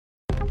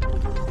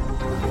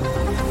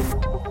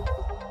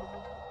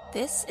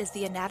This is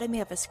the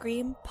Anatomy of a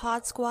Scream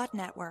Pod Squad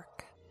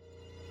Network.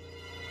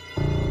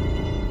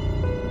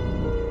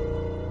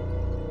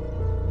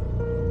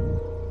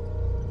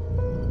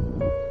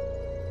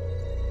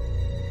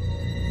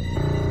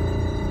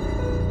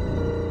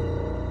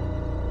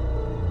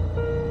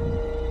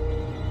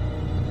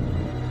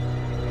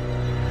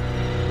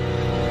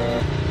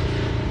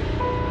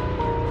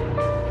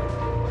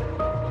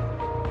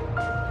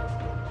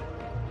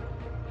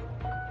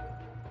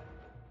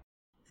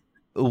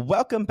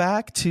 Welcome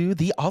back to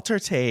the Alter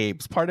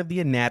Tapes, part of the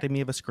Anatomy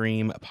of a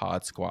Scream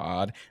Pod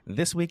Squad.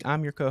 This week,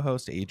 I'm your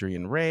co-host,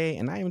 Adrian Ray,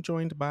 and I am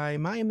joined by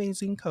my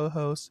amazing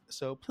co-host.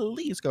 So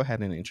please go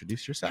ahead and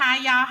introduce yourself. Hi,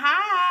 y'all.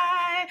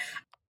 Hi.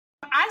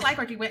 I like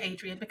working with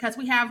Adrian because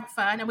we have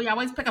fun and we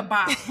always pick a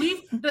bomb.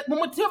 When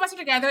the two of us are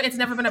together, it's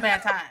never been a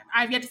bad time.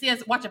 I've yet to see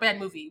us watch a bad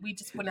movie. We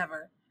just would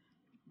never.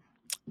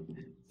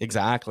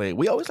 Exactly.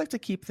 We always like to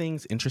keep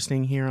things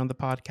interesting here on the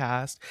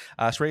podcast.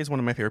 Shrey is one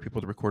of my favorite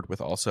people to record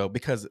with also,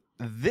 because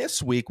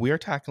this week we are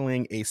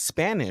tackling a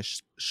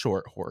Spanish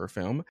short horror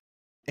film.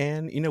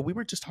 And, we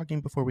were just talking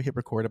before we hit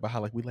record about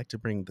how, we like to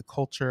bring the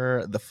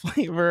culture, the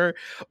flavor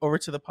over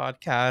to the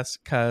podcast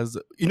because,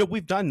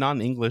 we've done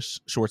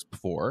non-English shorts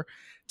before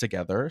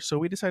together. So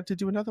we decided to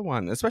do another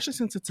one, especially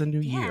since it's a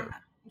new year.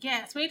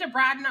 Yes, we need to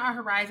broaden our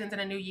horizons in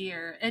a new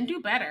year and do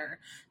better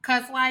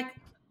because,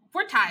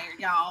 we're tired,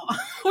 y'all.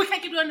 We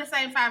can't keep doing the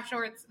same 5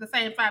 shorts, the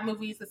same 5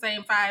 movies, the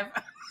same 5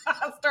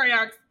 story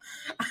arcs,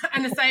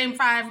 and the same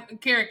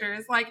 5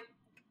 characters.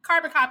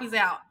 Carbon copies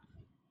out.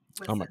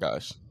 Listen. Oh my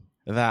gosh.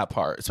 That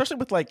part. Especially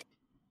with like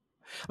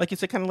you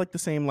said, kind of the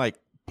same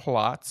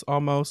plots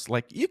almost.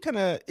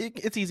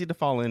 It's easy to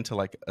fall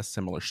into a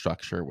similar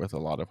structure with a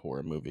lot of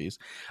horror movies.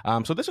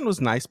 So this one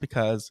was nice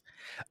because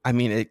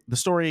the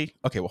story.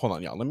 Okay, well hold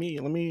on, y'all. Let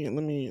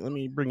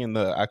me bring in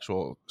the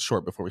actual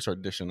short before we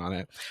start dishing on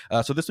it.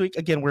 So this week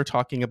again we're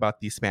talking about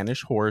the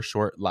Spanish horror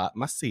short La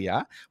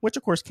Masia, which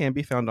of course can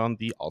be found on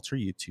the Alter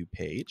YouTube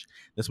page.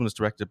 This one is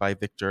directed by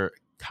Victor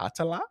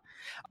Catala.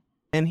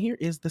 And here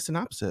is the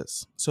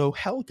synopsis. So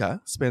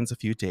Helga spends a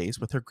few days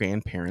with her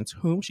grandparents,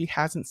 whom she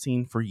hasn't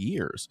seen for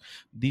years.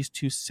 These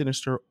two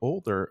sinister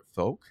older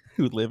folk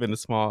who live in a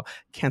small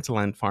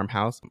Catalan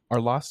farmhouse are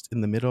lost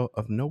in the middle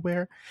of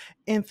nowhere,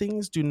 and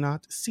things do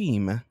not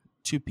seem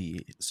to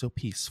be so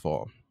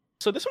peaceful.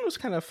 So this one was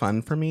kind of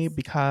fun for me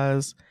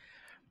because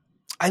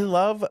I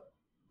love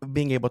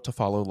being able to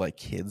follow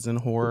kids in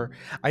horror.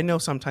 I know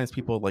sometimes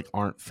people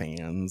aren't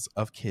fans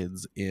of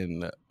kids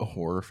in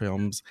horror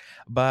films,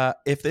 but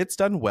if it's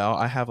done well,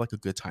 I have a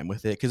good time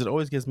with it because it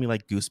always gives me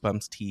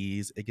goosebumps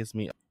tease. It gives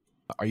me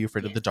Are You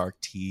Afraid of the Dark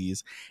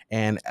tease,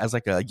 and as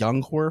a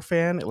young horror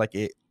fan,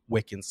 it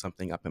wakens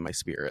something up in my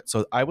spirit.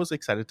 So I was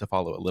excited to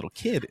follow a little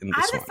kid in this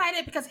one. I'm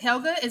excited because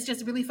Helga is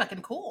just really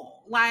fucking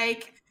cool.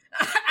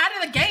 Out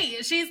of the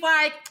gate, she's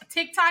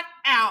TikTok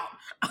out,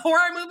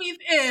 horror movies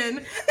in.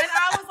 And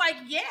I was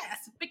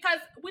yes, because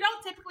we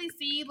don't typically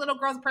see little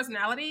girls'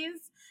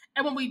 personalities.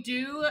 And when we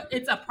do,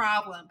 it's a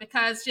problem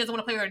because she doesn't want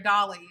to play with her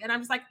dolly. And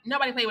I'm just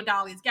nobody play with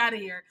dollies. Get out of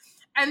here.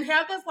 And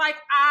Helga's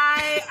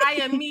I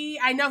am me.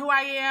 I know who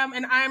I am.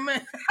 And I'm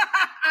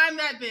I'm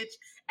that bitch.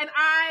 And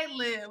I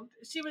lived.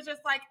 She was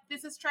just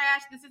this is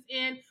trash. This is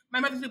in.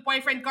 My mother's new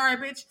boyfriend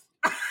garbage.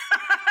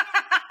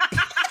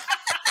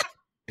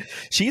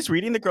 She's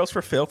reading the girls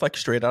for filth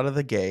straight out of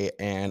the gate,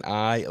 and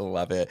I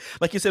love it.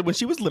 Like you said, when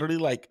she was literally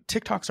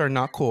TikToks are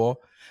not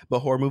cool, but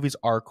horror movies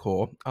are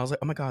cool. I was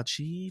oh my God,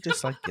 she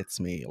just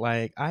gets me.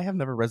 I have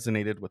never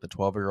resonated with a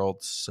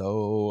 12-year-old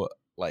so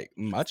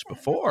much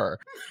before.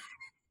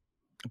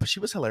 But she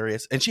was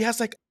hilarious, and she has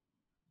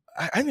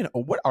I mean,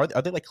 what are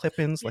they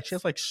clip-ins? She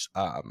has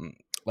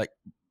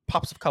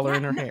pops of color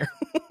in her hair,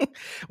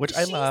 which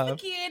I love.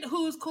 She's the kid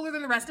who's cooler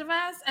than the rest of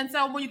us, and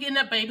so when you end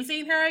up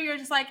babysitting her, you're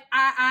just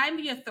I'm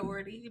the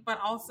authority, but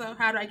also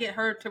how do I get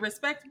her to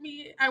respect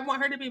me? I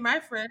want her to be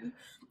my friend.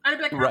 I'd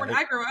be her when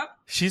I grow up.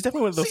 She's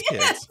definitely one of those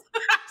kids.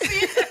 She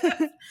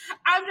is.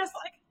 I'm just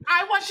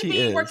I want to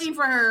be working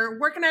for her.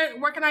 Where can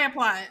I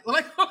apply?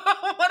 What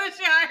is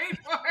she hiring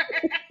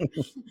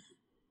for?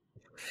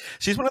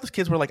 She's one of those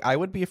kids where I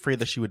would be afraid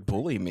that she would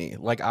bully me.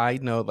 I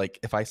know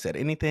if I said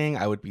anything,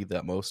 I would be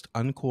the most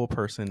uncool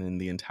person in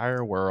the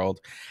entire world.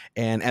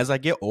 And as I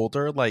get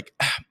older,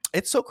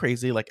 it's so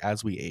crazy.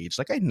 As we age,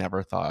 I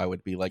never thought I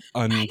would be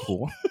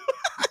uncool.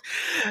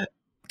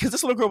 Because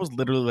this little girl was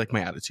literally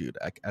my attitude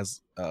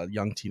as a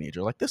young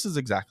teenager. This is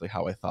exactly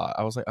how I thought.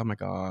 I was oh my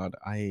God,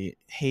 I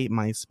hate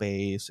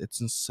MySpace.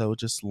 It's so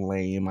just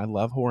lame. I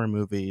love horror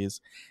movies.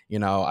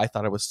 I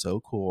thought it was so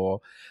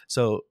cool.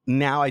 So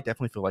now I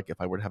definitely feel if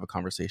I were to have a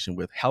conversation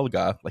with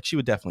Helga, she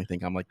would definitely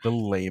think I'm the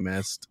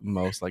lamest,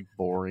 most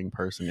boring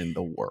person in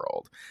the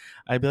world.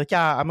 I'd be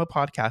yeah, I'm a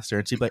podcaster.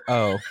 And she'd be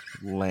oh,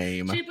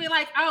 lame. She'd be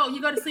oh,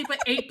 you go to sleep at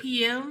 8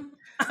 p.m.?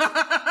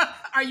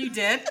 Are you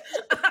dead?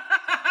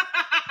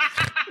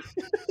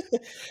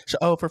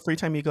 So, for free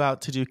time you go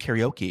out to do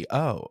karaoke.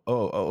 Oh,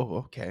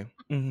 okay.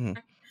 Mm-hmm.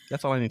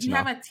 That's all I need to You know.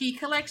 have a tea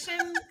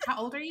collection? How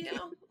old are you?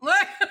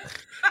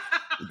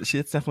 It's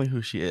definitely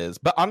who she is.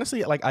 But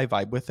honestly, like I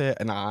vibe with it,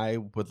 and I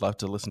would love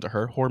to listen to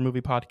her horror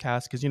movie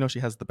podcast because she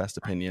has the best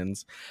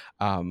opinions.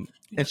 And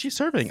she's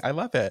serving. I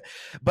love it.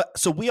 But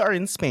so we are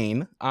in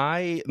Spain.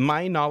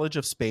 My knowledge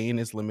of Spain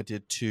is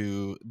limited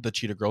to the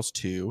Cheetah Girls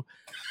 2.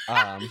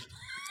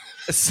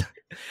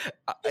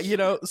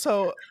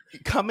 So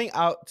coming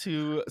out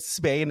to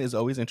Spain is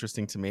always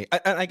interesting to me.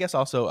 And I guess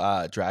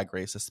also Drag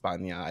Race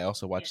España. I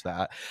also watch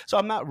that. So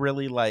I'm not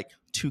really like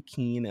too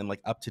keen and like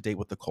up to date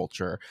with the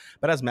culture.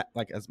 But as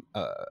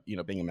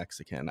being a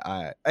Mexican,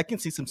 I can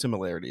see some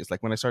similarities.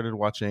 Like when I started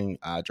watching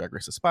Drag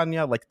Race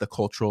España, like the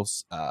cultural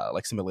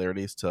like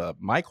similarities to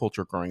my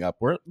culture growing up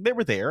were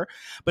there,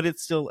 but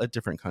it's still a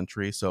different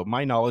country. So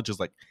my knowledge is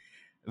like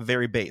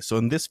very base. So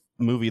in this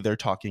movie, they're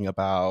talking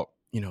about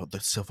the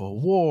Civil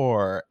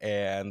War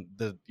and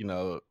the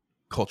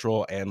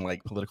cultural and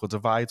like political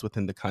divides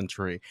within the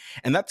country,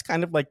 and that's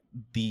kind of like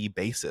the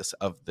basis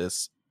of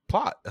this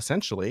plot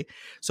essentially.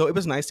 So it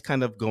was nice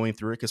kind of going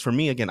through it because for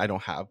me, again, I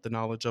don't have the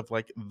knowledge of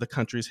like the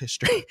country's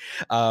history.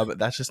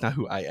 That's just not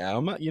who I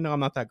am. I'm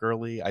not that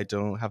girly. I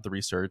don't have the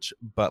research,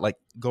 but like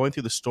going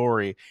through the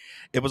story,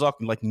 it was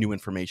often like new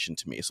information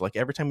to me. So like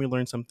every time we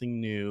learned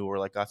something new or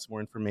like got some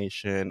more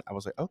information, I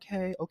was like,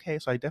 okay.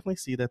 So I definitely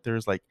see that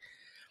there's like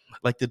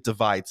the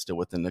divide still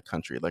within the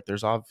country. Like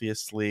there's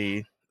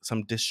obviously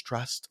some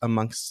distrust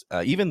amongst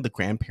even the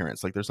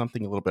grandparents. Like there's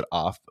something a little bit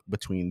off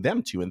between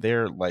them two and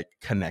their like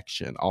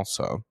connection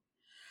also.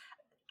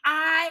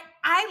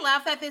 I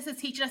love that this is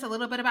teaching us a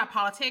little bit about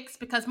politics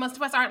because most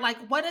of us aren't like,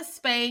 what does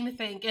Spain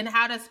think and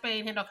how does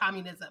Spain handle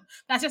communism?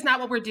 That's just not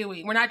what we're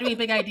doing. We're not doing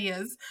big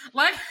ideas.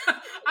 Like,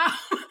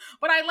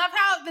 but I love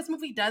how this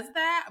movie does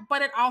that,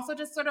 but it also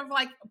just sort of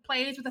like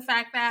plays with the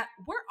fact that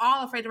we're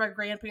all afraid of our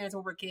grandparents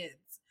when we're kids.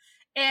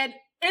 And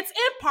it's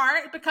in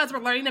part because we're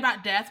learning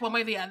about death one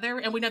way or the other,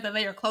 and we know that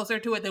they are closer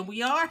to it than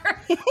we are.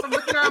 From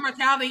looking our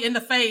mortality in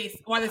the face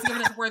while they're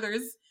giving us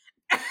Werther's.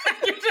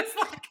 You're just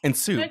like, and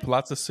soup,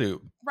 lots of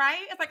soup. Right?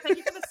 It's like, thank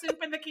you for the soup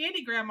and the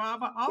candy, Grandma,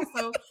 but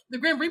also the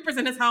Grim Reaper's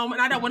in his home,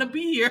 and I don't want to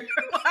be here.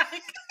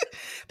 Like,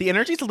 the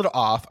energy's a little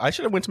off. I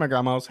should have went to my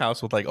grandma's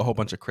house with like a whole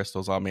bunch of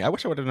crystals on me. I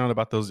wish I would have known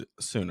about those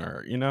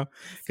sooner,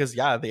 because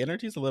the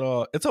energy's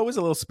it's always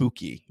a little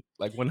spooky,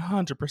 like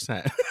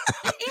 100%. It is.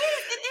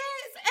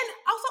 And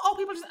also old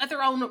people just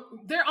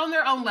they're on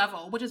their own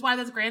level, which is why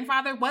this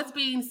grandfather was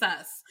being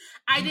sus.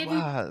 I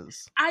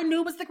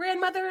knew it was the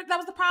grandmother that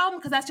was the problem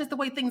because that's just the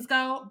way things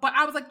go. But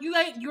I was like,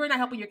 you're not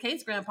helping your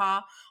case,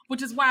 Grandpa.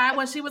 Which is why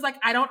when she was like,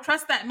 I don't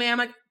trust that man,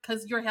 like,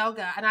 because you're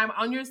Helga and I'm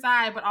on your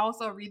side, but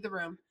also read the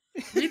room.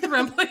 Read the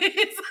room,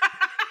 please.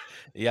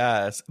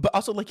 Yes, but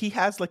also like he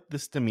has like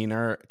this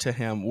demeanor to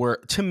him where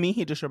to me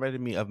he just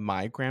reminded me of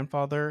my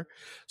grandfather.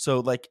 So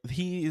like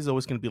he is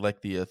always going to be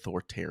like the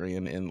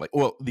authoritarian in like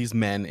these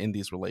men in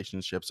these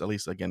relationships, at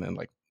least again in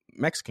like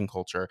Mexican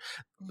culture.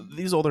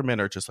 These older men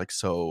are just like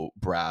so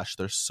brash.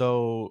 They're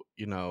so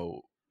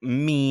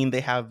mean.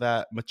 They have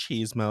that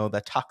machismo,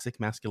 that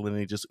toxic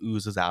masculinity just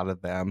oozes out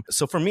of them.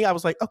 So for me, I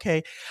was like,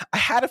 okay, I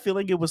had a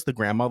feeling it was the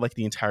grandma like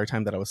the entire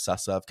time that I was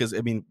sus of, because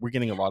I mean we're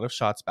getting a lot of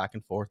shots back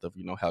and forth of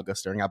Helga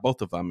staring at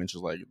both of them and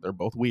she's like, they're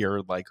both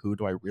weird, like who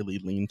do I really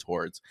lean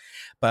towards?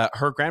 But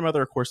her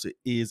grandmother, of course,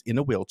 is in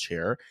a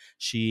wheelchair.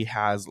 She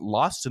has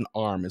lost an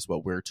arm is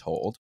what we're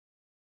told,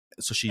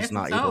 so she's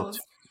not able to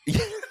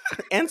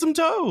and some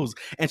toes,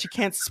 and she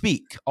can't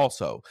speak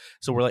also.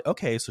 So we're like,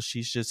 okay, so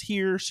she's just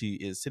here, she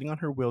is sitting on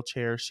her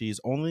wheelchair, she's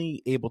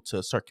only able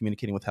to start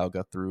communicating with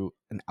Helga through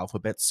an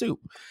alphabet soup,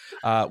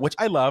 which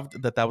I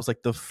loved that was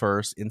like the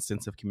first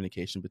instance of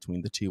communication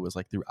between the two was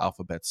like through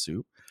alphabet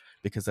soup,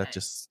 because that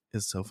just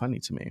is so funny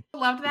to me. I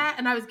loved that,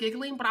 and I was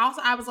giggling, but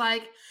also I was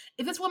like,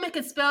 if this woman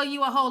could spell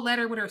you a whole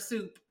letter with her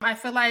soup, I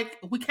feel like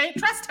we can't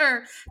trust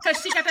her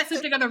because she got that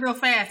soup together real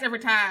fast every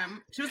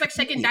time. She was like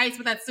shaking dice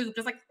with that soup,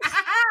 just like, ha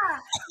ha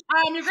ha,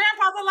 your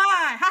grandpa's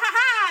alive, ha ha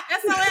ha,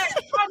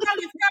 SOS, oh no,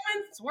 he's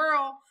coming,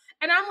 swirl.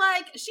 And I'm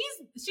like,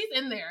 she's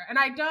in there, and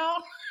I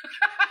don't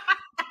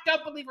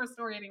believe her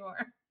story anymore.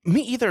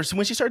 Me either. So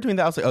when she started doing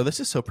that, I was like, oh, this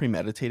is so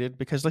premeditated,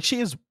 because like she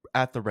is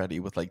at the ready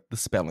with like the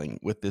spelling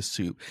with this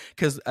soup.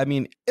 Because I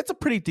mean, it's a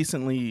pretty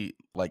decently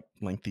like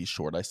lengthy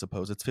short, I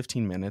suppose. It's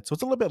 15 minutes. So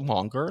it's a little bit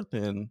longer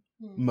than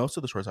most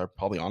of the shorts I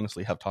probably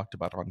honestly have talked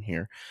about on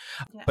here.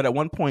 Yeah. But at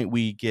one point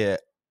we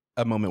get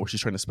a moment where she's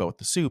trying to spell with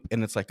the soup,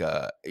 and it's like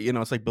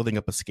it's like building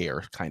up a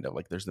scare, kind of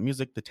like there's the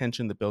music, the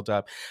tension, the build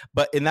up.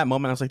 But in that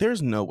moment I was like,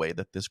 there's no way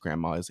that this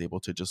grandma is able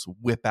to just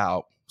whip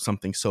out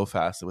something so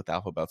fast with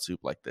alphabet soup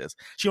like this.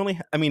 She only,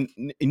 I mean,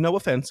 no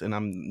offense, and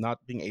I'm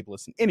not being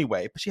ableist in any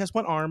way, but she has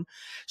one arm.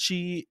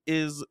 She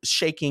is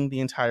shaking the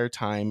entire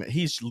time.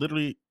 He's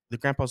literally, the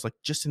grandpa's like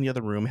just in the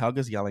other room.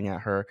 Helga's yelling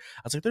at her.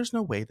 I was like, there's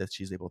no way that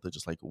she's able to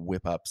just like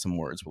whip up some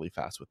words really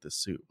fast with this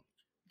soup.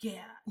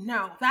 Yeah,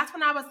 no, that's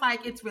when I was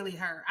like, it's really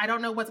her. I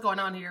don't know what's going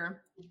on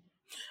here.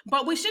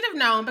 But we should have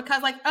known,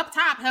 because like up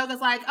top,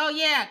 Helga's like, oh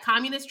yeah,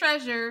 communist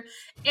treasure.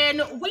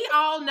 And we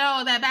all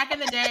know that back in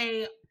the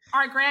day,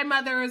 our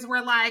grandmothers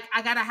were like,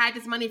 I gotta hide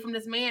this money from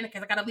this man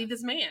because I gotta leave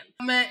this man.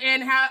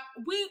 And how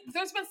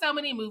there's been so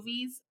many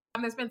movies.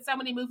 There's been so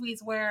many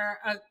movies where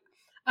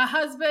a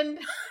husband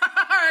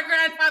or a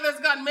grandfather's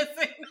gone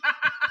missing.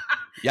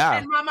 Yeah.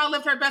 And mama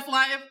lived her best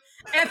life.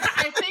 And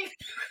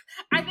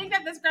I think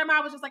that this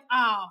grandma was just like,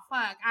 oh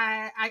fuck,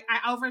 I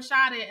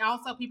overshot it.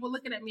 Also, people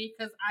looking at me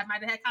because I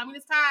might have had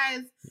communist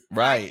ties.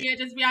 Right. I can't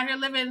just be out here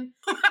living.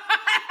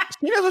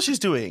 She knows what she's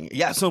doing.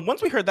 Yeah. So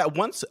once we heard that,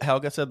 once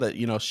Helga said that,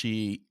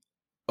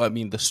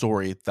 the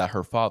story that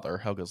her father,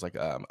 Helga's like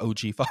OG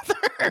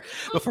father,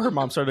 before her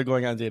mom started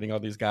going out and dating all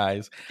these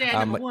guys. Dad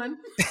number one.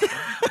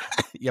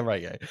 Yeah,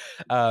 right.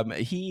 Yeah.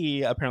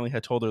 He apparently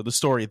had told her the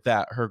story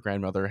that her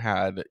grandmother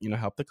had,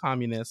 helped the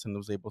communists and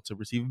was able to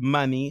receive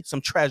money, some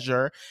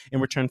treasure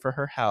in return for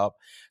her help.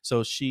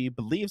 So she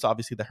believes,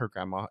 obviously, that her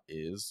grandma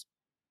is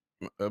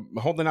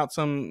holding out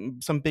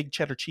some big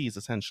cheddar cheese,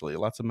 essentially,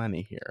 lots of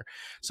money here.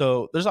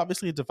 So there's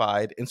obviously a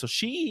divide, and so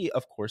she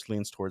of course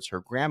leans towards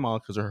her grandma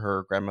because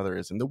her grandmother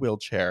is in the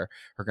wheelchair.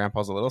 Her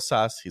grandpa's a little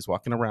sus. He's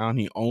walking around.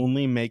 He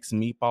only makes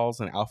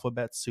meatballs and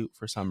alphabet soup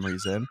for some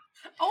reason.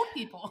 Old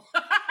people.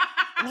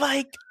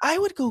 Like, I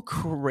would go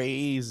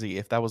crazy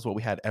if that was what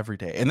we had every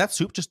day. And that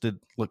soup just it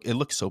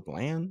looked so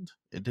bland.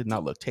 It did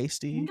not look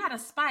tasty. You got a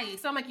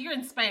spice. So I'm like, you're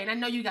in Spain. I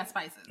know you got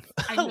spices.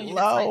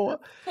 Hello.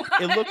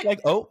 It looked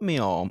like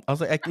oatmeal. I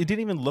was like, it didn't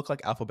even look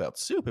like alphabet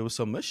soup. It was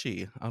so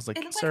mushy. I was like,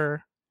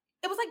 sir.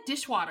 It was like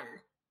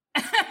dishwater.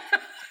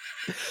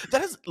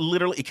 That is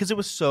literally because it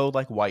was so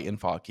like white and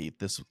foggy,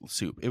 this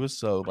soup. It was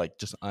so like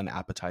just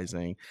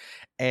unappetizing.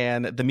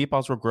 And the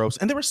meatballs were gross.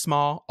 And they were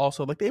small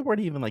also. Like they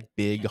weren't even like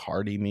big,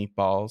 hearty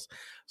meatballs.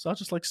 So I was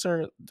just like,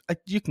 sir,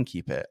 you can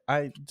keep it.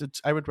 I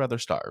would rather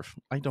starve.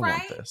 I don't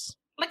want this.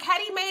 Like, had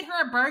he made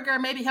her a burger,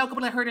 maybe Helga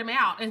would have heard him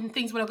out and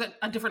things would have gone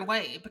a different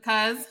way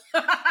because.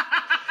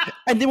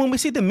 And then when we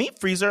see the meat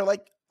freezer,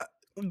 like,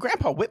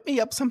 Grandpa, whip me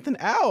up something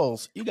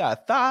else. You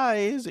got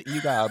thighs, you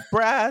got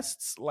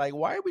breasts. Like,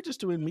 why are we just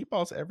doing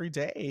meatballs every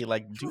day?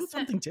 Like, do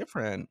something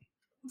different.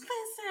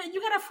 Listen, you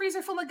got a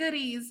freezer full of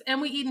goodies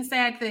and we eating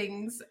sad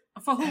things.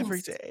 For who?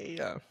 Every day.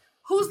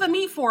 Who's the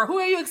meat for? Who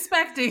are you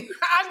expecting?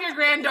 I'm your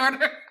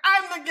granddaughter.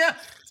 I'm the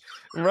guest.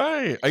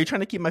 Right. Are you trying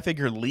to keep my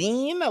figure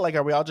lean? Like,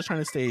 are we all just trying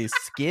to stay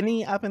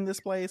skinny up in this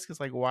place? Because,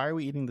 like, why are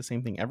we eating the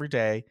same thing every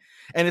day?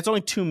 And it's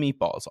only 2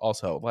 meatballs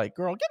also. Like,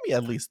 girl, give me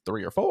at least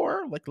 3 or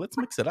 4. Like, let's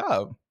mix it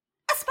up.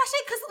 Especially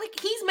because, like,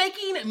 he's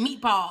making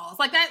meatballs.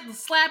 Like, that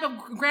slab of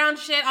ground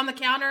shit on the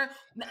counter,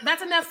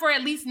 that's enough for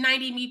at least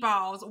 90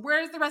 meatballs.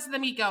 Where's the rest of the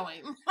meat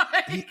going?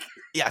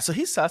 Yeah, so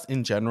he's sus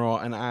in general,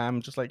 and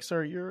I'm just like,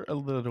 sir, you're a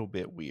little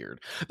bit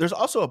weird. There's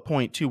also a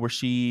point, too, where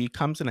she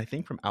comes in, I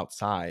think, from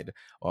outside,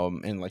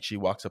 and, like, she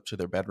walks up to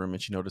their bedroom,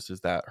 and she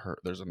notices that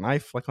there's a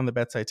knife, like, on the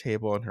bedside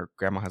table, and her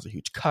grandma has a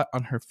huge cut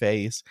on her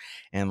face,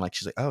 and, like,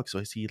 she's like, oh, so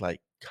is he,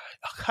 like,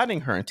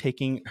 cutting her and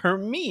taking her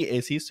meat?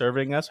 Is he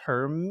serving us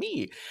her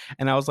meat?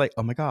 And I was like,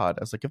 oh, my God.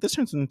 I was like, if this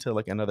turns into,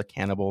 like, another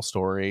cannibal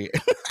story,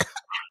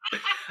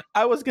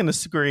 I was going to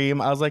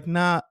scream. I was like,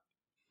 nah.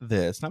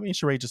 This. Not me and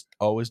Sheree just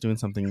always doing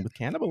something with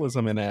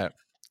cannibalism in it.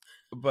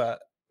 But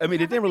I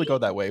mean, it didn't really go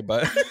that way,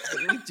 but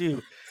we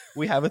do.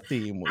 We have a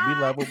theme. We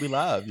love what we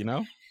love, you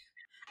know?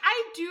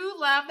 I do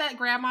love that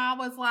grandma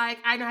was like,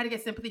 I know how to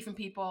get sympathy from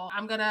people.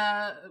 I'm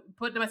gonna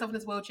put myself in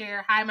this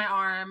wheelchair, hide my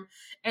arm,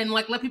 and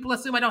like let people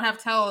assume I don't have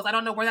toes. I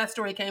don't know where that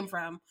story came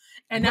from.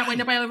 And that way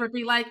nobody will ever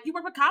be like, you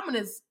work with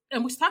communists.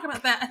 And we should talk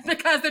about that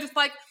because they're just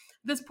like,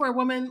 this poor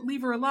woman,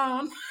 leave her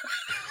alone.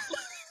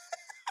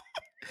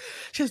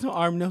 She has no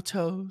arm, no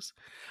toes.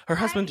 Her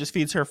husband just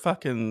feeds her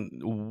fucking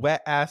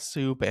wet ass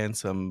soup and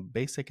some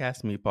basic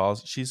ass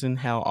meatballs. She's in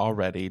hell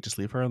already. Just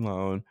leave her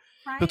alone.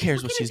 Who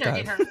cares what she's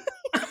done?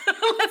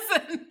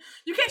 Listen,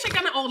 you can't shake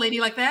down an old lady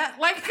like that.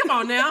 Like, come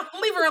on now,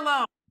 leave her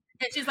alone.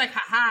 And she's like,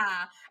 ha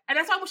ha. And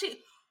that's why when she,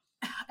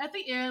 at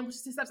the end, when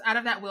she steps out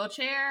of that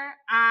wheelchair,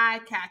 I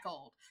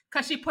cackled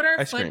because she put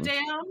her foot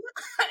down.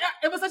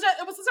 It was such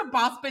a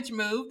boss bitch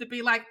move to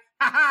be like,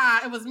 ha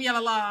ha, it was me all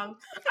along.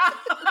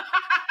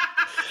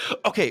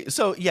 Okay,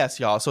 so yes,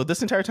 y'all. So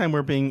this entire time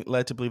we're being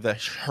led to believe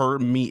that her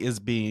meat is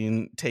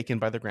being taken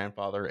by the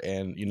grandfather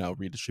and,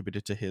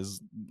 redistributed to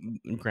his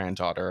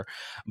granddaughter.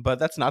 But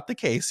that's not the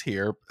case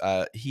here.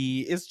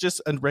 He is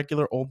just a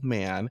regular old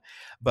man.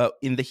 But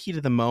in the heat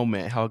of the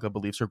moment, Helga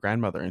believes her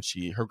grandmother, and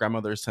her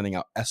grandmother is sending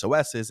out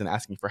SOSs and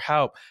asking for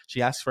help.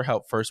 She asks for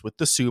help first with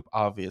the soup,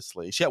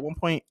 obviously. She at one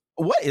point,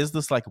 what is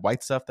this like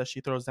white stuff that she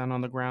throws down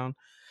on the ground?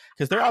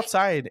 Because they're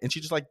outside and she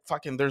just like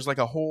fucking, there's like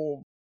a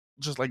whole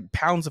just like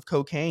pounds of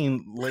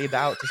cocaine laid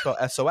out to spell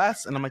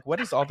SOS. And I'm like,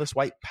 what is all this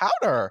white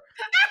powder?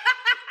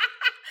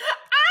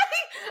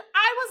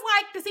 I was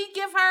like, does he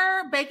give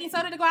her baking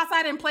soda to go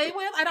outside and play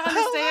with? I don't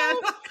understand.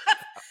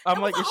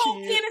 I'm like, is whole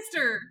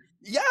canister.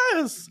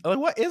 Yes. Like,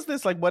 what is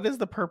this? Like, what is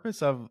the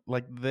purpose of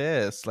like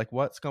this? Like,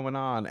 what's going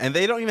on? And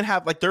they don't even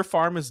have like their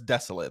farm is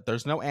desolate.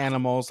 There's no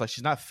animals. Like,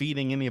 she's not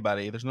feeding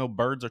anybody. There's no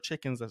birds or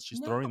chickens that she's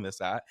throwing this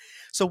at.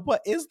 So,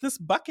 what is this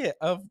bucket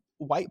of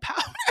white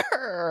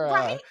powder?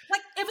 Right?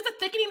 Like, if it's a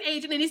thick thickening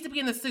agent. It needs to be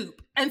in the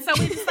soup. And so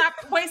we just stop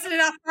wasting it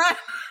outside.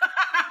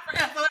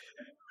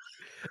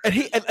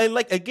 And and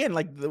like again,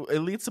 like it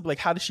leads to like,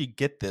 how did she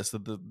get this?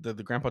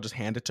 The grandpa just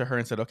handed it to her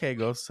and said, "Okay,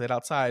 go sit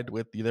outside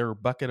with their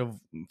bucket of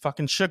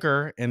fucking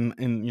sugar and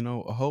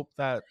hope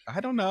that,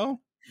 I don't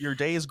know, your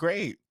day is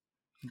great.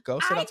 Go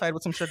sit outside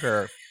with some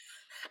sugar.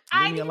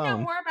 I Leave me need to know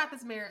alone." more about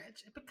this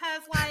marriage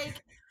because,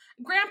 like,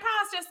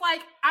 Grandpa's just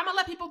like, I'm gonna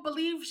let people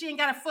believe she ain't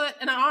got a foot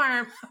and an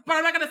arm, but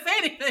I'm not gonna say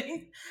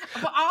anything.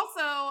 But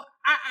also,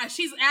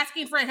 she's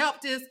asking for help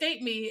to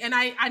escape me, and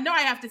I know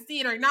I have to see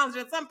it or acknowledge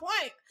it at some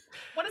point.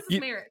 What is this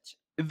marriage?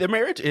 The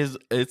marriage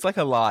it's like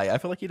a lie. I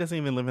feel like he doesn't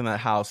even live in that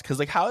house, because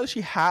like, how does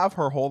she have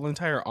her whole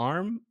entire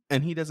arm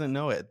and he doesn't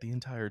know it the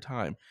entire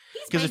time?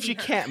 Because if she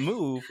can't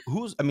move,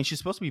 she's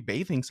supposed to be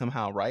bathing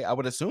somehow, right? I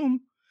would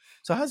assume.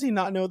 So how does he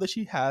not know that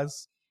she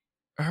has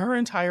her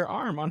entire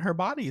arm on her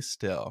body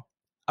still?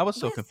 I was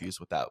so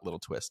confused with that little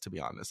twist, to be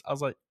honest. I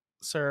was like,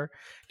 sir,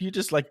 do you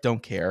just like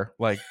don't care?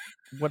 Like,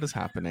 what is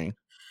happening?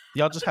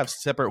 Y'all just have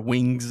separate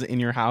wings in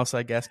your house,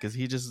 I guess, because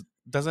he just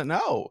doesn't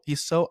know.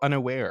 He's so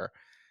unaware.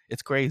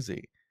 It's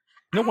crazy.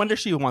 No wonder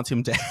she wants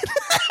him dead.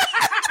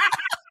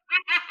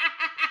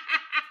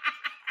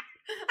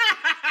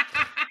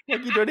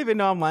 Like, you don't even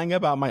know I'm lying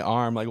about my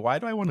arm. Like, why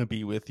do I want to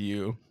be with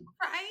you?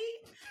 Right?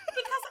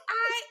 Because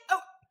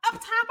up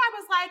top I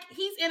was like,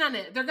 he's in on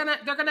it. They're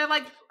gonna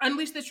like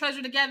unleash this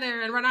treasure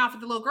together and run off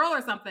with the little girl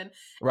or something.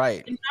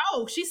 Right.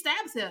 No, she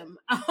stabs him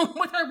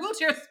with her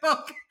wheelchair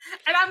spoke.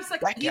 And I'm just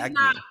like,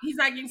 he's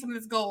not getting some of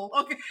this gold.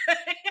 Okay.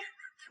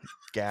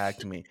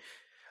 Gagged me.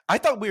 I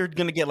thought we were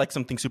going to get like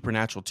something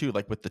supernatural too,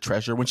 like with the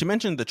treasure. When she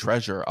mentioned the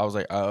treasure, I was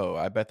like, oh,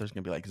 I bet there's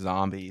going to be like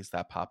zombies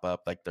that pop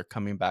up. Like they're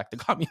coming back. The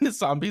communist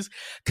zombies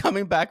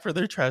coming back for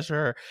their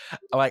treasure.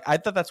 Like, I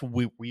thought that's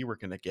what we were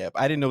going to get.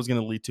 I didn't know it was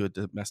going to lead to a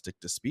domestic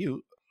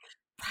dispute.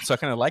 So I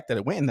kind of like that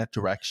it went in that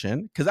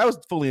direction, because I was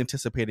fully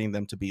anticipating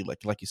them to be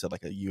like you said,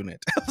 like a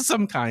unit of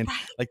some kind.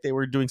 Like they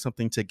were doing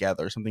something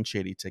together, something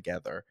shady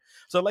together.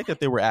 So I like that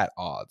they were at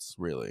odds,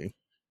 really.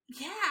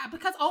 Yeah,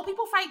 because old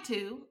people fight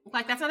too.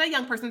 Like, that's not a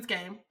young person's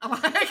game.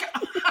 Like,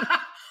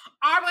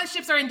 our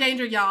relationships are in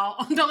danger,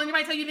 y'all. Don't let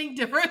anybody tell you anything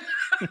different.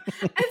 And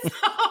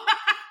so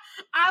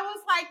I was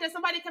like, does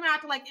somebody come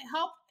out to like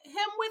help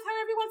him with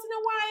her every once in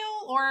a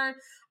while? Or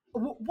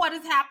what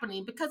is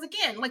happening? Because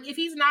again, like, if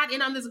he's not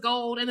in on this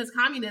gold and this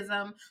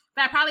communism,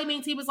 that probably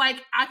means he was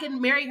like, I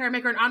can marry her and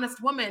make her an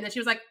honest woman. And she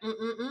was like,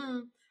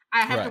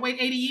 I have to wait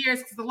 80 years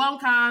because the long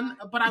con,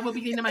 but I will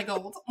be getting my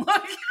gold.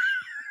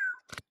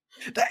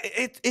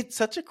 It's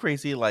such a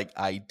crazy like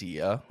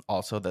idea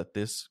also, that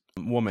this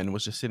woman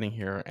was just sitting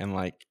here and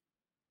like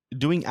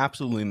doing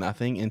absolutely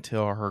nothing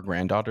until her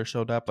granddaughter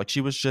showed up. Like,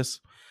 she was just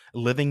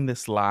living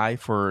this lie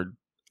for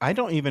I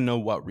don't even know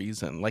what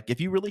reason. Like,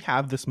 if you really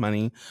have this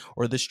money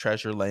or this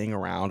treasure laying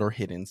around or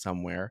hidden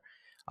somewhere,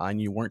 and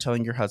you weren't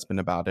telling your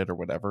husband about it or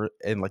whatever,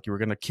 and like you were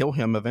going to kill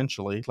him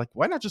eventually, like,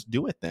 why not just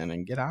do it then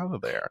and get out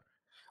of there?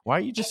 Why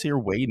are you just here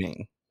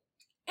waiting?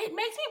 It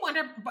makes me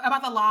wonder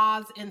about the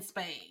laws in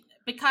Spain.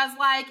 Because,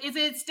 like, is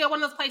it still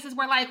one of those places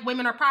where, like,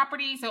 women are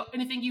property, so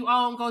anything you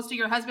own goes to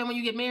your husband when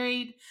you get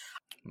married?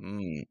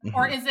 Mm-hmm.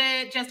 Or is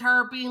it just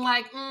her being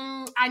like,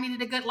 I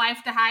needed a good life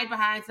to hide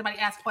behind, somebody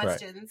asked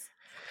questions?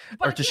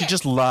 Right. Or does she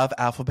just love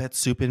alphabet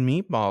soup and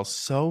meatballs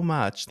so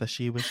much that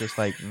she was just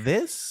like,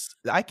 this,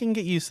 I can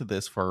get used to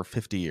this for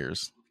 50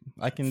 years.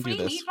 I can do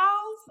this.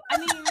 Meatballs? I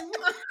mean...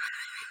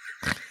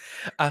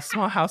 A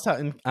small house out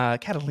in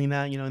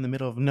Catalina, in the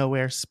middle of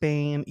nowhere,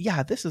 Spain.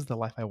 Yeah, this is the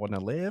life I want to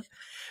live.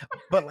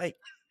 But like,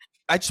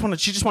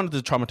 she just wanted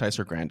to traumatize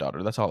her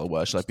granddaughter. That's all it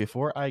was. She's like,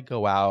 before I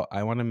go out,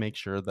 I want to make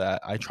sure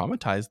that I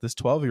traumatize this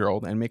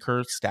 12-year-old and make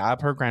her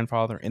stab her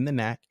grandfather in the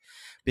neck,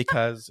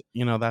 because,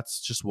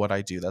 that's just what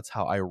I do. That's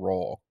how I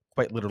roll,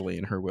 quite literally,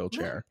 in her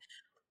wheelchair.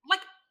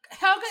 Like,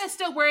 Helga is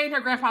still wearing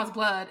her grandpa's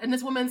blood. And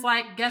this woman's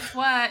like, guess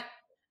what?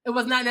 It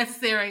was not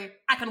necessary.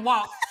 I can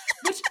walk.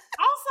 Which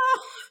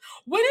also...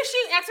 When is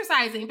she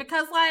exercising?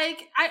 Because,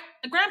 like,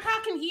 Grandpa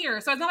can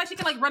hear, so it's not like she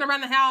can, like, run around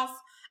the house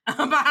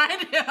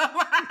behind him.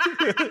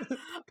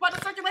 But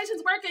the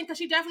circulation's working, because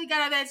she definitely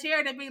got out of that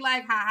chair to be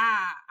like,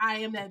 ha, I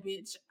am that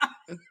bitch.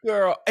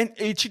 Girl, and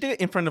she did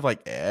it in front of,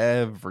 like,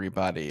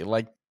 everybody.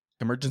 Like,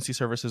 emergency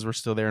services were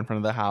still there in front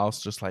of the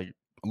house, just, like,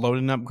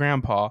 loading up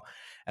Grandpa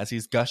as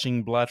he's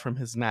gushing blood from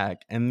his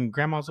neck. And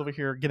Grandma's over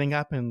here getting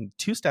up and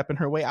two-stepping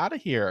her way out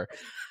of here.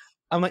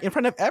 I'm like, in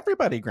front of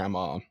everybody,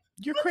 Grandma.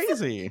 You're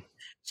crazy.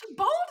 She's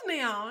bold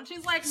now.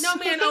 She's like, no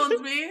man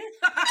owns me.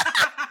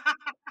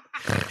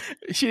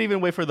 She didn't even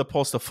wait for the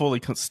pulse to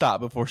fully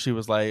stop before she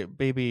was like,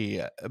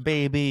 baby, I'm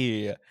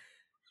going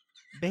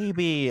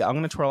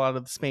to twirl out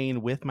of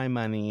Spain with my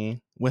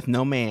money, with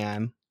no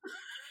man.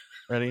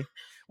 Ready?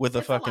 With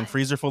a fucking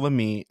freezer full of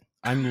meat.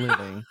 I'm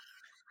living.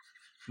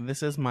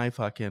 This is my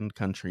fucking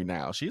country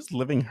now. She's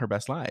living her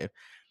best life.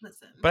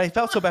 Listen. But I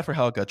felt so bad for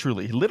Helga,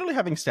 truly. Literally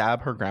having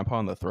stabbed her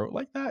grandpa in the throat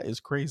like that is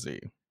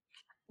crazy.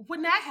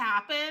 When that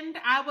happened,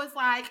 I was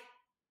like,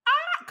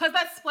 because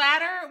that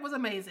splatter was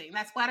amazing.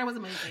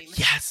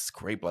 Yes,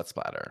 great blood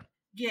splatter.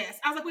 Yes.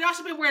 I was like, we all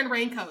should be wearing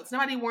raincoats.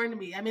 Nobody warned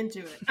me. I'm into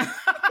it.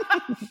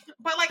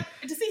 But like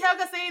to see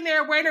Helga sitting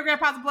there wearing her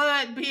grandpa's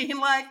blood, being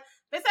like,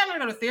 they said I'm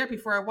gonna go to therapy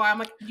for a while. I'm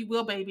like, you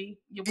will, baby.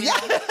 You will.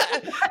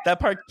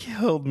 That part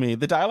killed me.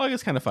 The dialogue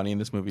is kind of funny in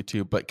this movie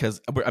too, but because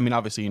I mean,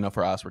 obviously,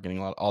 for us, we're getting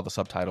all the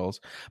subtitles.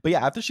 But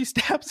yeah, after she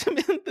stabs him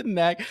in the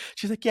neck,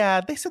 she's like,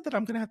 "Yeah, they said that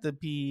I'm gonna have to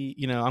be,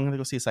 I'm gonna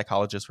go see a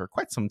psychologist for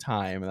quite some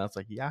time." And I was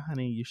like, "Yeah,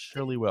 honey, you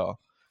surely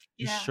will.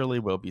 You surely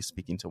will be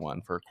speaking to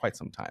one for quite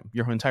some time,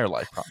 your entire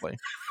life, probably."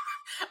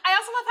 I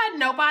also love how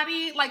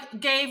nobody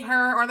like gave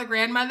her or the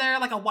grandmother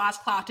like a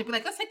washcloth to be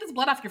like, let's take this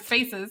blood off your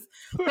faces.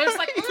 They're just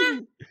like,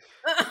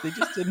 They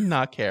just did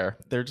not care.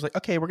 They're just like,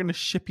 okay, we're gonna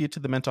ship you to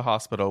the mental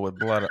hospital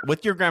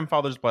with your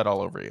grandfather's blood all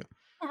over you.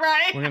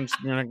 Right.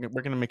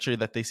 We're gonna make sure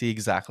that they see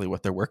exactly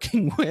what they're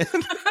working with.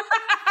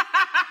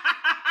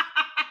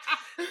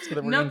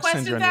 So no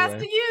questions asked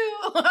to you.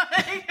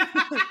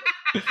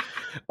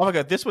 Oh my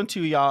god, this one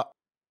too, y'all.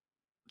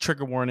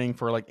 Trigger warning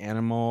for like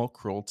animal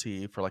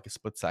cruelty for like a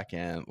split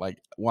second. Like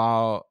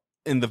while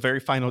in the very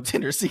final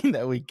dinner scene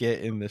that we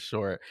get in this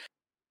short,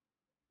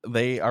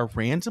 they are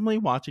randomly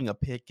watching a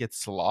pig get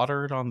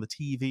slaughtered on the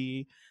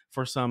TV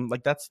for some,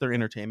 like, that's their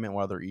entertainment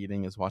while they're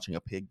eating, is watching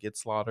a pig get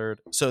slaughtered.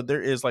 So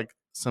there is like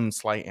some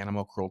slight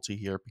animal cruelty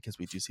here because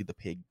we do see the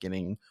pig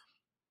getting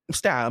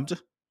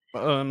stabbed.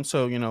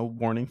 So,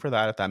 warning for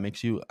that if that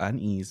makes you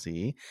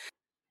uneasy.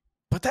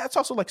 But that's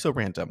also like so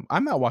random.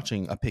 I'm not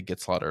watching a pig get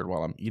slaughtered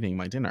while I'm eating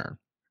my dinner.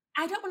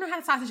 I don't want to know how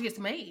the sausage gets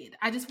made.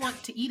 I just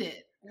want to eat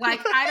it. Like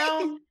I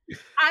don't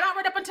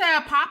run up into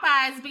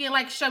Popeyes being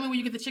like, show me where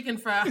you get the chicken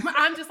from.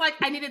 I'm just like,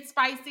 I need it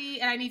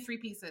spicy and I need 3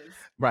 pieces.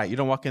 Right. You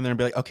don't walk in there and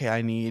be like, okay,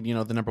 I need,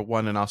 the number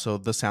 1 and also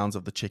the sounds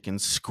of the chicken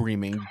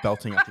screaming,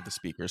 belting out to the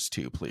speakers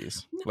too,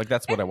 please. Like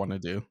that's what I want to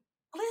do.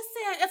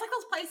 Listen, it's like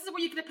those places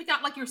where you get to pick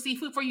out like your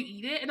seafood before you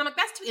eat it. And I'm like,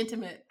 that's too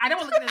intimate. I don't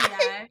want to look at the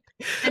eye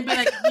and be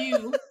like,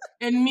 you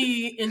and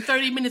me in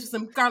 30 minutes with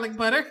some garlic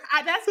butter.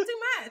 That's too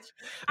much.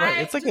 Right.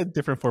 It's like a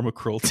different form of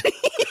cruelty.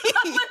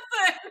 Listen,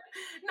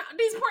 no,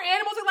 these poor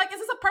animals are like, is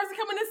this a person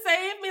coming to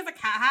save me? It's like,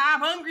 haha,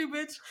 I'm hungry,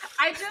 bitch.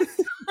 I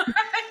just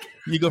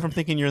You go from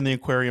thinking you're in the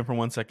aquarium for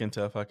 1 second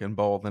to a fucking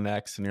bowl the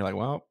next, and you're like,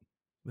 well,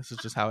 this is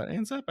just how it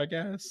ends up, I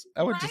guess.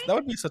 That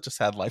would be such a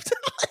sad life to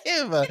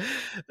live.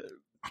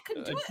 I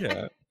couldn't do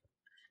it.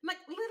 Like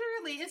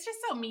literally, it's just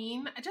so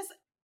mean.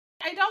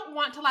 I don't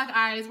want to lock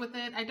eyes with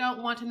it. I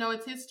don't want to know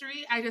its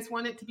history. I just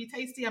want it to be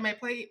tasty on my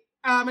plate.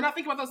 And not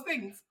think about those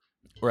things.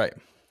 Right.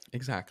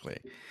 Exactly.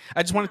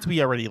 I just want it to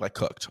be already like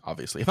cooked,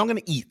 obviously. If I'm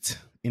going to eat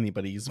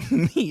anybody's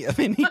meat of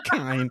any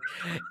kind,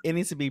 it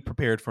needs to be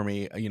prepared for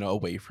me,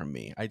 away from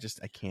me. I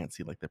can't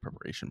see like the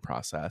preparation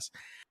process.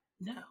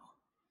 No.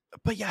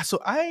 But yeah, so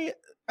I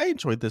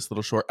enjoyed this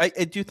little short. I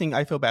do think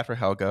I feel bad for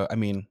Helga. I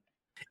mean,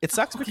 it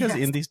sucks because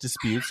in these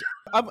disputes,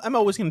 I'm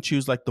always going to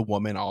choose like the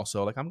woman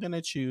also. Like I'm going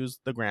to choose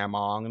the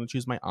grandma. I'm going to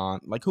choose my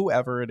aunt. Like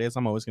whoever it is,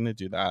 I'm always going to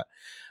do that.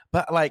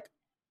 But like,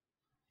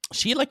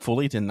 she like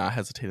fully did not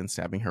hesitate in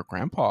stabbing her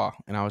grandpa.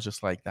 And I was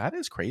just like, that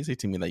is crazy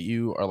to me that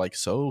you are like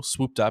so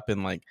swooped up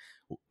in like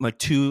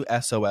 2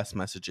 SOS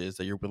messages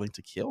that you're willing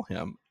to kill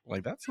him.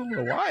 Like that's a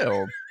little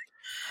wild.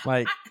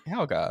 Like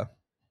Helga.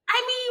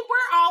 I mean,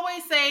 we're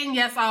always saying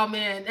yes, all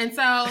men. And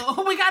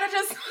so we got to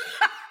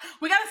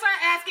start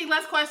asking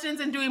less questions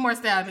and doing more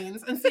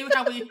stabbings and see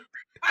how we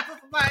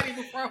society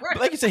move forward. But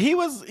like you said, he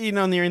was,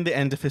 nearing the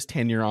end of his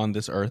tenure on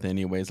this earth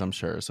anyways, I'm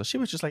sure. So she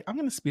was just like, I'm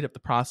going to speed up the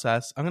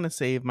process. I'm going to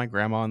save my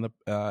grandma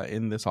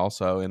in this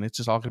also. And it's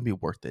just all going to be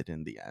worth it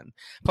in the end.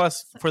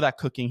 Plus, for that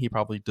cooking, he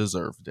probably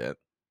deserved it.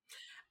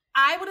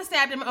 I would have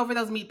stabbed him over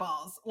those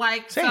meatballs.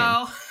 Like, Same.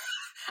 So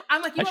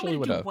I'm like, you want me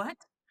to do what?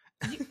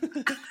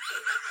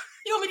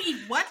 You want me to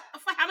eat what?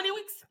 For how many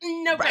weeks?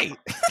 No. Right.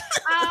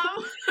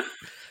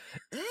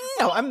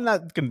 No, I'm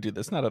not going to do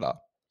this. Not at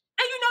all.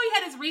 And he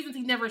had his reasons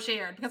he never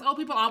shared because old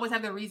people always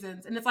have their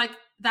reasons. And it's like,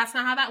 that's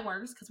not how that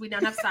works because we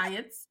don't have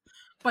science.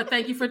 But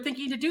thank you for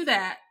thinking to do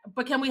that.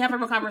 But can we have a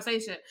real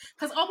conversation?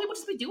 Because old people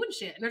just be doing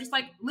shit. And they're just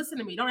like, listen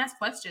to me. Don't ask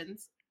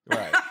questions.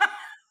 Right.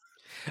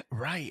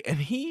 Right. And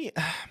he,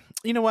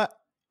 you know what?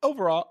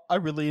 Overall, I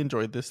really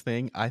enjoyed this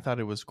thing. I thought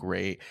it was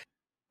great.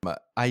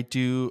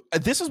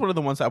 This is one of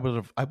the ones I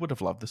would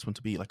have loved this one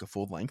to be like a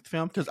full length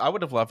film because I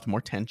would have loved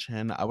more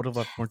tension. I would have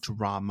loved more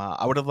drama.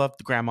 I would have loved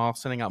the grandma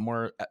sending out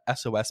more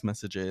SOS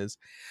messages.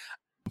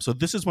 So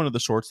this is one of the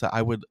shorts that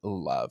I would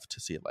love to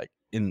see like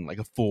in like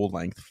a full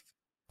length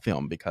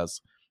film because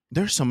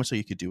there's so much that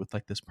you could do with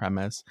like this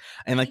premise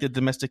and like the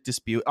domestic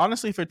dispute.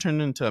 Honestly, if it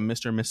turned into a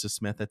Mr. and Mrs.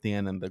 Smith at the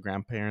end and the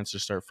grandparents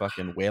just start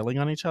fucking wailing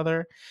on each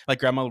other, like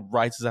grandma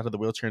rises out of the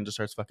wheelchair and just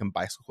starts fucking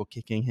bicycle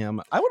kicking him,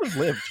 I would have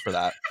lived for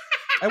that.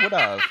 I would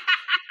have.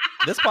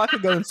 This plot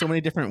could go in so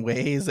many different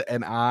ways,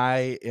 and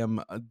I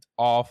am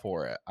all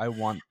for it. I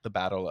want the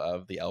battle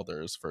of the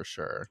elders for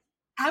sure.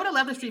 I would have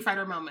loved a Street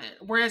Fighter moment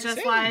where it's just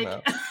Same. like,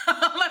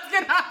 let's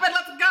get up and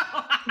let's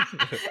go.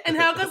 And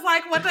Helga's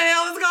like, what the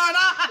hell is going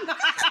on?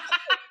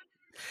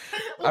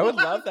 I would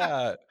love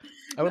that.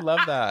 I would love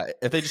that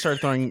if they just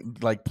started throwing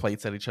like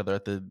plates at each other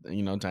at the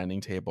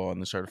dining table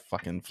and they started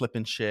fucking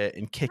flipping shit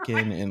and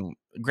kicking and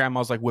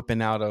grandma's like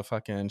whipping out a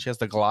fucking, she has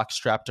the Glock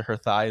strapped to her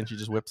thigh and she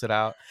just whips it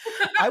out.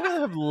 I would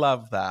have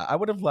loved that. I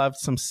would have loved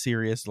some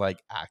serious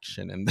like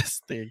action in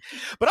this thing.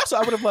 But also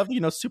I would have loved,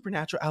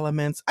 supernatural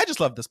elements. I just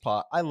love this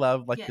plot. I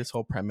love like this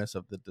whole premise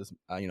of this,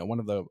 one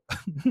of the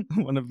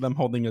one of them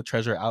holding a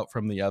treasure out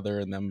from the other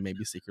and them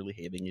maybe secretly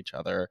hating each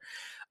other.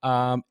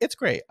 It's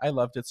great. I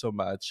loved it so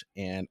much.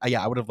 And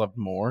I would have loved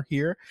more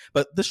here,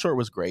 but the short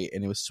was great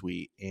and it was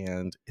sweet.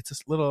 And it's a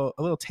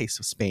little taste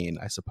of Spain,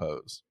 I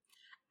suppose.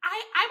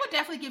 I would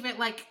definitely give it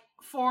like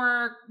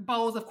 4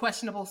 bowls of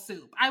questionable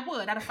soup. I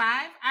would, out of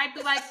 5. I'd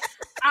be like,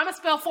 I'm gonna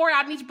spell 4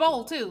 out in each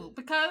bowl too,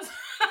 because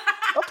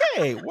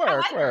okay,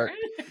 work.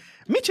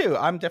 Me too.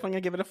 I'm definitely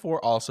gonna give it a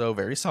 4 also.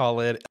 Very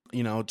solid.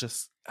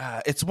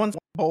 It's one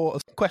bowl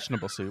of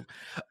questionable soup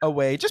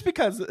away, just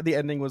because the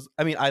ending was,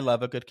 I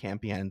love a good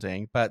campy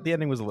ending, but the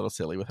ending was a little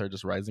silly with her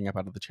just rising up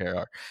out of the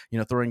chair,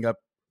 throwing up,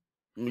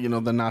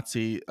 the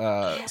Nazi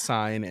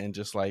sign and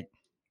just like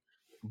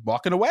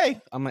walking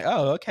away. I'm like,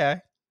 oh, okay.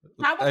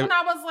 That was when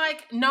I was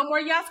like, no more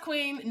yes,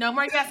 queen. No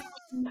more yes,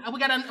 queen. We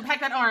gotta unpack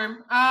that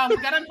arm. We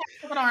gotta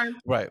unpack that arm.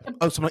 Right.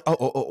 Oh, so I'm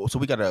like, so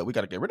we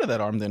gotta get rid of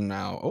that arm then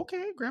now.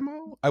 Okay, grandma.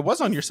 I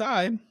was on your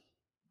side.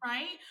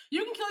 Right?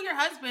 You can kill your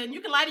husband, you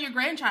can lie to your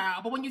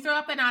grandchild, but when you throw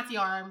up the Nazi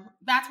arm,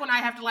 that's when I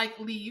have to like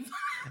leave.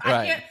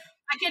 Right.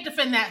 I can't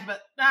defend that,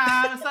 but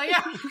so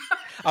yeah.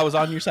 I was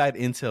on your side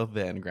until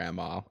then,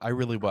 grandma. I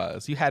really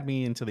was. You had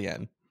me until the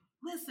end.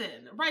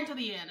 Listen, right until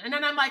the end. And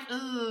then I'm like,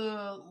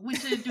 ugh, we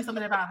should do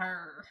something about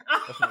her.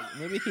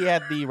 Maybe he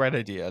had the right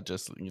idea,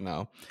 just,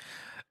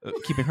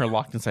 keeping her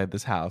locked inside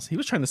this house. He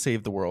was trying to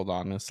save the world,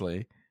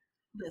 honestly.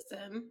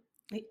 Listen,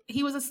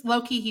 he was a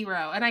low-key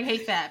hero, and I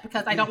hate that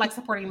because I don't like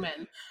supporting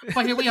men.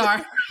 But here we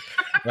are.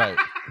 Right.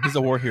 He's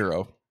a war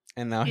hero.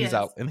 And now he's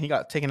out. And he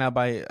got taken out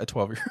by a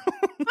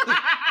 12-year-old.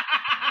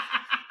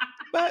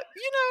 But,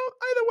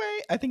 either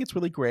way, I think it's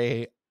really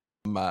great.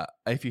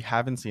 If you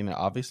haven't seen it,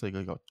 obviously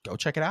go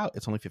check it out.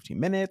 It's only 15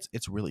 minutes.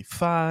 It's really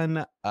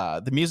fun.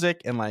 The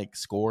music and like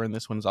score in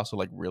this one is also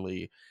like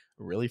really,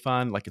 really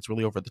fun. Like it's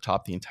really over the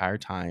top the entire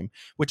time,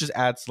 which just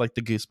adds like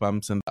the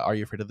goosebumps and the Are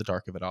You Afraid of the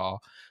Dark of it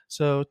all.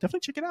 So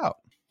definitely check it out.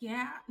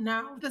 Yeah,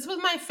 no, this was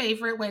my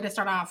favorite way to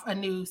start off a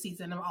new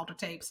season of Alter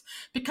Tapes,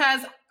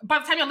 because by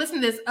the time you listen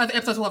to this, other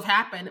episodes will have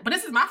happened. But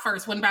this is my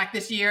first one back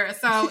this year,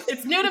 so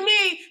it's new to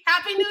me.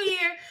 Happy New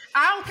Year!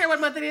 I don't care what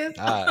month it is.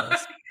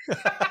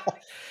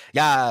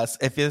 Yes,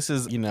 if this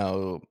is,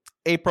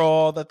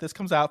 April that this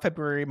comes out,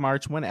 February,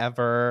 March,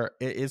 whenever,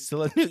 it is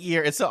still a new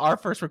year. It's still our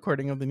first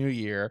recording of the new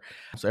year.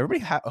 So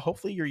everybody,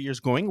 hopefully your year's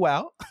going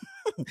well,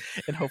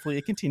 and hopefully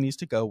it continues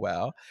to go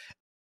well.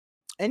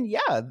 And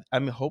yeah,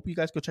 hope you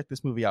guys go check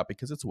this movie out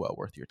because it's well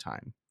worth your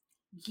time.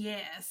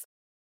 Yes.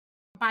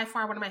 By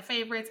far one of my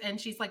favorites,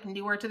 and she's like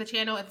newer to the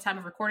channel at the time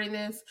of recording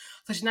this,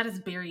 so she's not as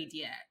buried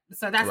yet.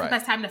 So that's the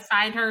best time to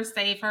find her,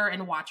 save her,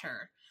 and watch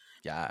her.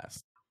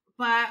 Yes.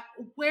 But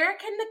where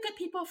can the good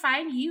people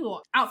find you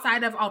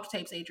outside of Alter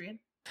Tapes, Adrian?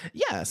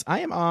 Yes,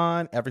 I am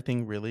on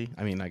everything, really.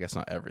 I guess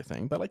not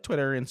everything, but like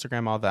Twitter,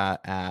 Instagram, all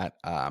that at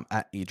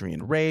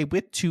Adrian Ray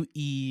with 2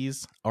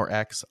 E's or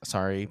X,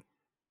 sorry.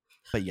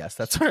 But yes,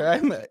 that's where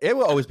I'm. It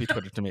will always be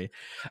Twitter to me.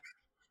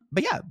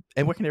 But yeah,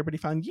 and where can everybody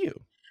find you?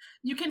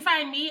 You can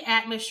find me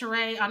at Miss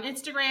Sheree on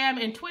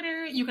Instagram and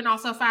Twitter. You can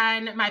also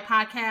find my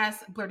podcast,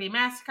 Blurty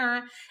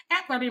Massacre,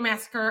 at Blurty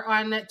Massacre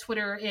on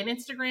Twitter and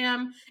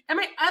Instagram. And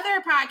my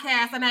other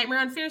podcast, A Nightmare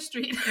on Fear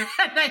Street,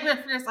 at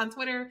Nightmare Fierce on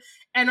Twitter,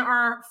 and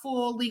our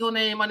full legal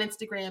name on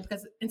Instagram,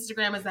 because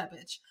Instagram is that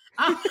bitch.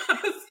 All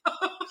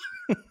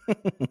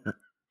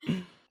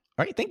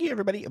right, thank you,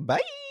 everybody.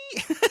 Bye.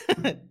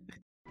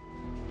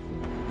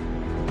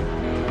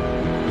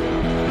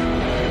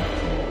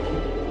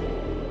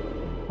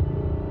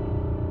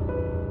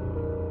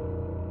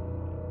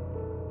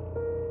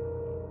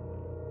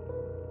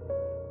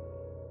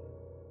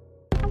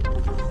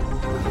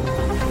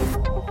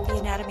 The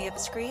Anatomy of a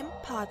Scream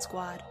Pod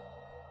Squad.